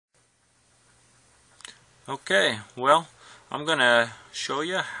Okay, well, I'm going to show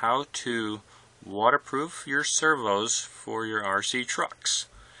you how to waterproof your servos for your RC trucks.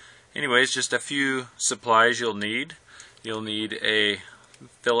 Anyways, just a few supplies you'll need. You'll need a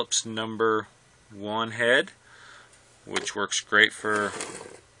Phillips #1 head, which works great for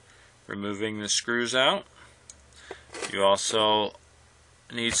removing the screws out. You also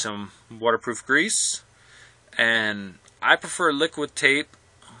need some waterproof grease, and I prefer liquid tape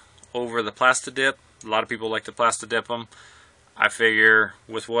over the Plastidip. A lot of people like to Plastidip them. I figure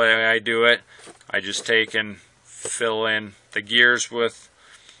with the way I do it, I just take and fill in the gears with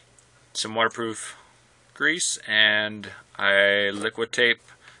some waterproof grease, and I liquid tape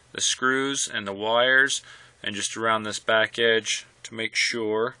the screws and the wires and just around this back edge to make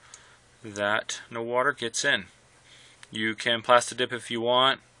sure that no water gets in. You can Plastidip if you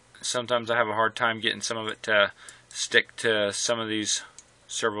want. Sometimes I have a hard time getting some of it to stick to some of these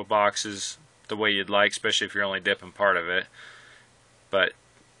servo boxes the way you'd like, especially if you're only dipping part of it. But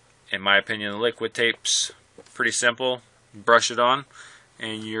in my opinion, the liquid tape's pretty simple. Brush it on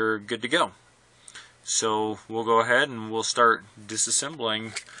and you're good to go. So we'll go ahead and we'll start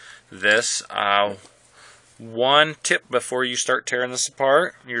disassembling this. One tip before you start tearing this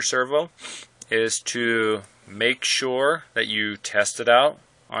apart, your servo, is to make sure that you test it out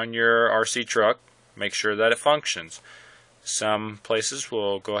on your RC truck. Make sure that it functions. Some places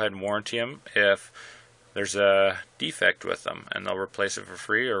will go ahead and warranty them if there's a defect with them, and they'll replace it for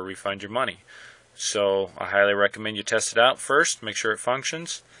free or refund your money. So I highly recommend you test it out first, make sure it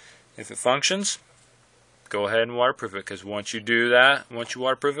functions. If it functions, go ahead and waterproof it, because once you do that, once you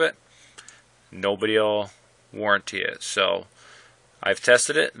waterproof it, nobody will warranty it. So I've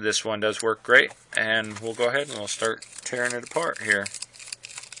tested it. This one does work great, and we'll go ahead and we'll start tearing it apart here.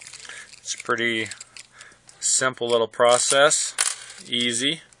 It's a pretty simple little process,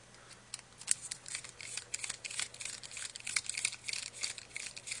 easy.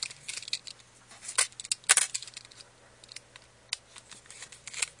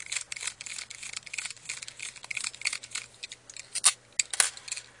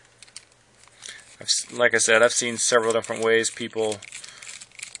 Like I said, I've seen several different ways people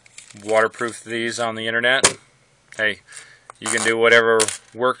waterproof these on the internet. Hey, you can do whatever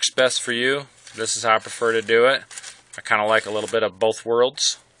works best for you. This is how I prefer to do it. I kind of like a little bit of both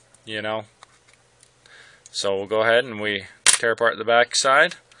worlds, you know. So we'll go ahead and we tear apart the back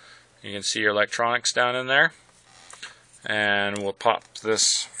side. You can see your electronics down in there. And we'll pop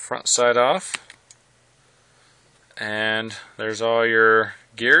this front side off. And there's all your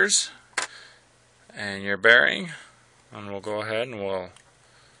gears and your bearing. And we'll go ahead and we'll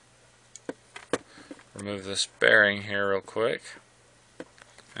remove this bearing here real quick.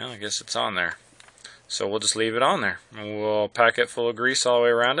 Well, I guess it's on there. So we'll just leave it on there. And we'll pack it full of grease all the way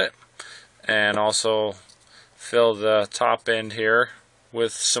around it. And also fill the top end here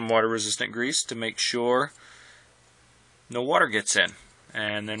with some water resistant grease to make sure no water gets in.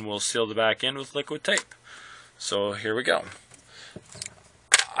 And then we'll seal the back end with liquid tape. So here we go.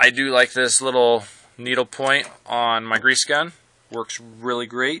 I do like this little needle point on my grease gun. Works really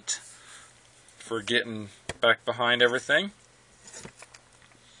great for getting back behind everything.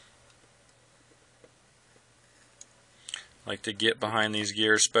 Like to get behind these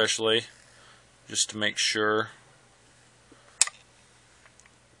gears especially, just to make sure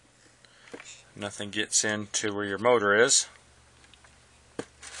nothing gets into where your motor is.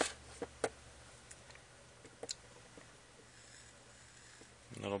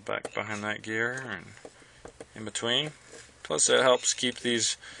 A little back behind that gear and in between. Plus it helps keep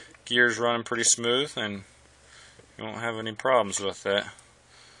these gears running pretty smooth and you won't have any problems with it.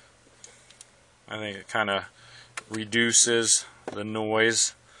 I think it kind of reduces the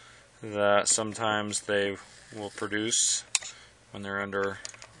noise that sometimes they will produce when they're under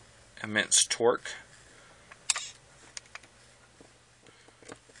immense torque.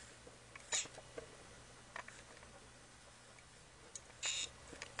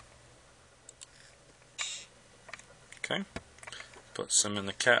 Okay, put some in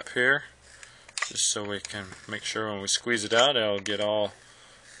the cap here just so we can make sure when we squeeze it out it'll get all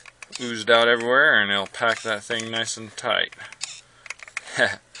oozed out everywhere and it'll pack that thing nice and tight.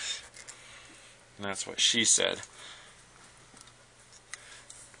 And that's what she said.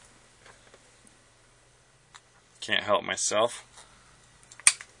 Can't help myself.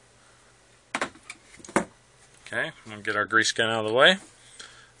 Okay, we'll get our grease gun out of the way.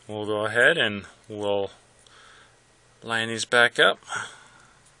 We'll go ahead and we'll line these back up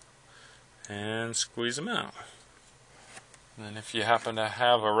and squeeze them out. And if you happen to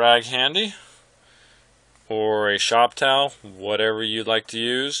have a rag handy or a shop towel, whatever you'd like to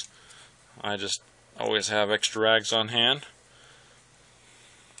use, I just Always have extra rags on hand.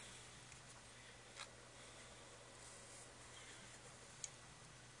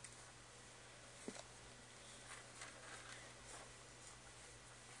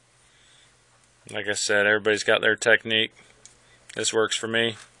 Like I said, everybody's got their technique. This works for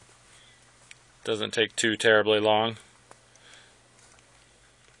me. Doesn't take too terribly long.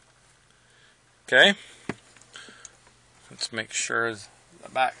 Okay. Let's make sure the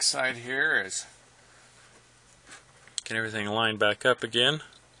back side here is get everything lined back up again.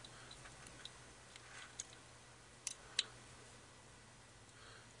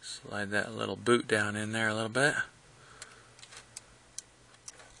 Slide that little boot down in there a little bit.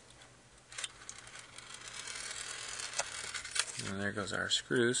 And there goes our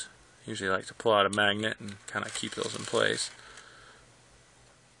screws. Usually like to pull out a magnet and kind of keep those in place.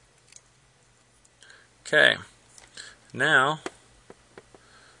 Okay, now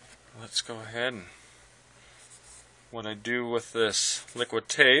let's go ahead and what I do with this liquid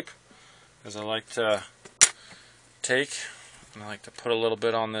tape is I like to take and I like to put a little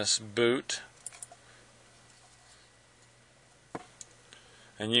bit on this boot.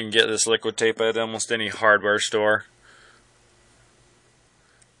 And you can get this liquid tape at almost any hardware store.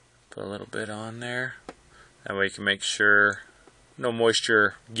 Put a little bit on there. That way you can make sure no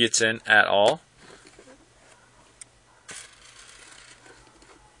moisture gets in at all.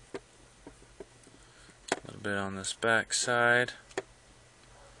 A little bit on this back side.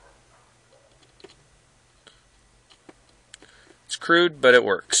 It's crude, but it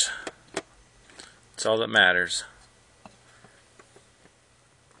works. That's all that matters.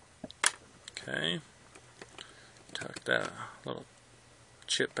 Okay. Tuck that little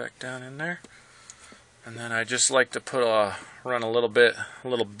chip back down in there, and then I just like to run a little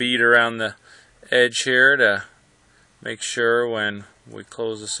bead around the edge here to make sure when we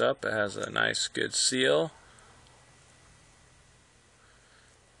close this up it has a nice good seal.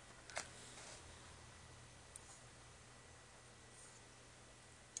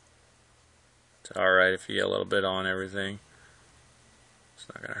 It's alright if you get a little bit on everything. It's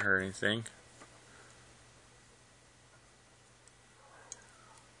not going to hurt anything.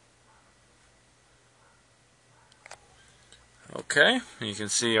 Okay, you can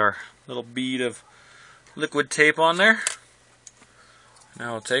see our little bead of liquid tape on there.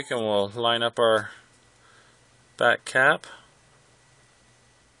 Now we'll take and we'll line up our back cap.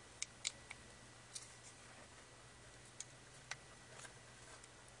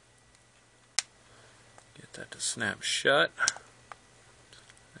 Get that to snap shut.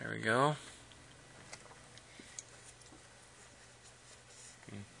 There we go.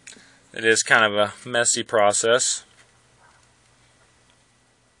 It is kind of a messy process.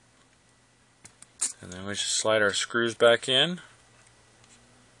 And then we just slide our screws back in.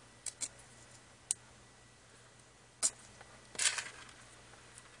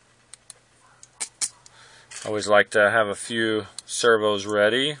 I always like to have a few servos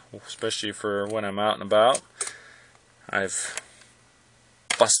ready, especially for when I'm out and about. I've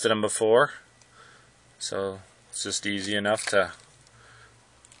busted them before, so it's just easy enough to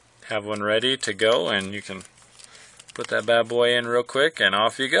have one ready to go, and you can put that bad boy in real quick and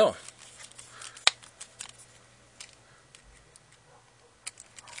off you go.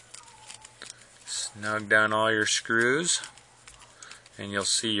 Snug down all your screws, and you'll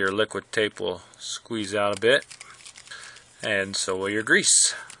see your liquid tape will squeeze out a bit, and so will your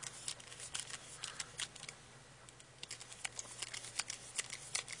grease.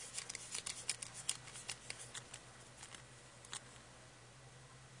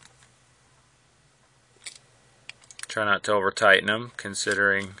 Try not to over tighten them,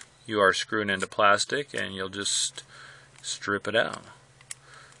 considering you are screwing into plastic, and you'll just strip it out.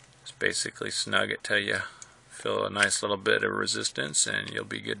 Just basically snug it till you feel a nice little bit of resistance, and you'll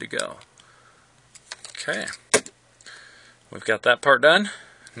be good to go. Okay, we've got that part done.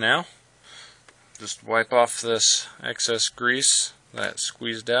 Now just wipe off this excess grease that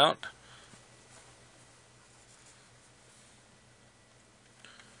squeezed out.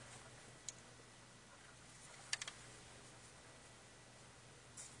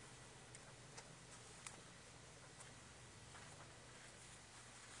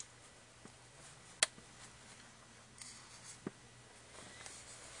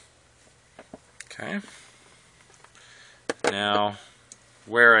 Okay. Now,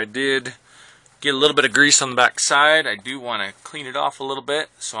 where I did get a little bit of grease on the back side, I do want to clean it off a little bit.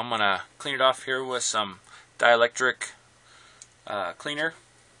 So I'm going to clean it off here with some dielectric cleaner.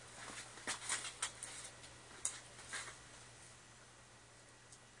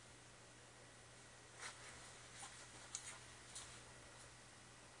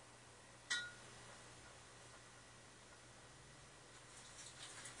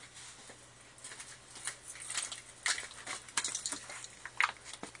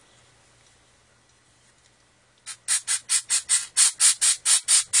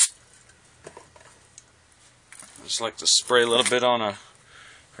 just like to spray a little bit on a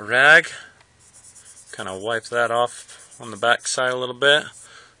rag, kind of wipe that off on the back side a little bit.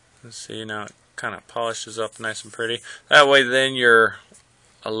 Let's see, now it kind of polishes up nice and pretty. That way then your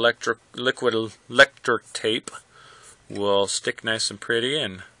liquid electric tape will stick nice and pretty,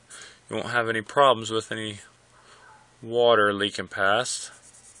 and you won't have any problems with any water leaking past.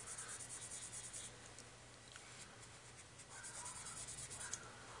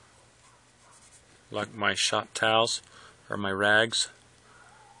 Like my shop towels or my rags,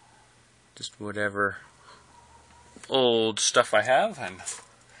 just whatever old stuff I have, and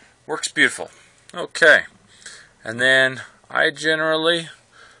works beautiful. Okay, and then I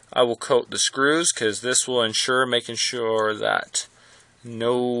will coat the screws, because this will ensure making sure that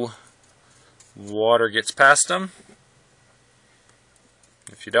no water gets past them.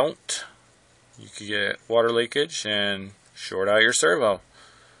 If you don't, you could get water leakage and short out your servo,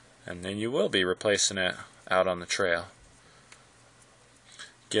 and then you will be replacing it out on the trail.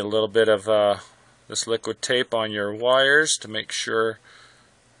 Get a little bit of this liquid tape on your wires to make sure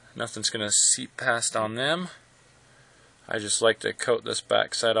nothing's going to seep past on them. I just like to coat this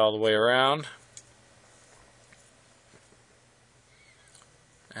back side all the way around,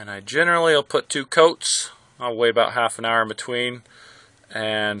 and I generally will put 2 coats. I'll wait about half an hour in between,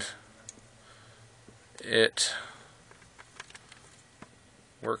 and it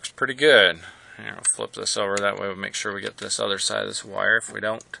works pretty good. Here, I'll flip this over, that way we'll make sure we get this other side of this wire. If we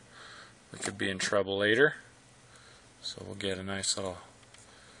don't, we could be in trouble later. So we'll get a nice little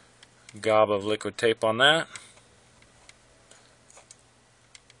gob of liquid tape on that.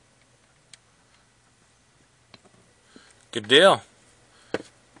 Good deal.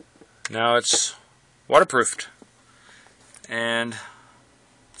 Now it's waterproofed, and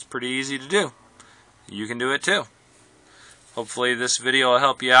it's pretty easy to do. You can do it too. Hopefully this video will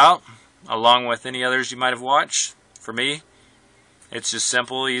help you out, along with any others you might have watched. For me, it's just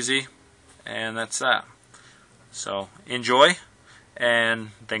simple, easy, and that's that. So enjoy,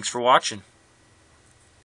 and thanks for watching.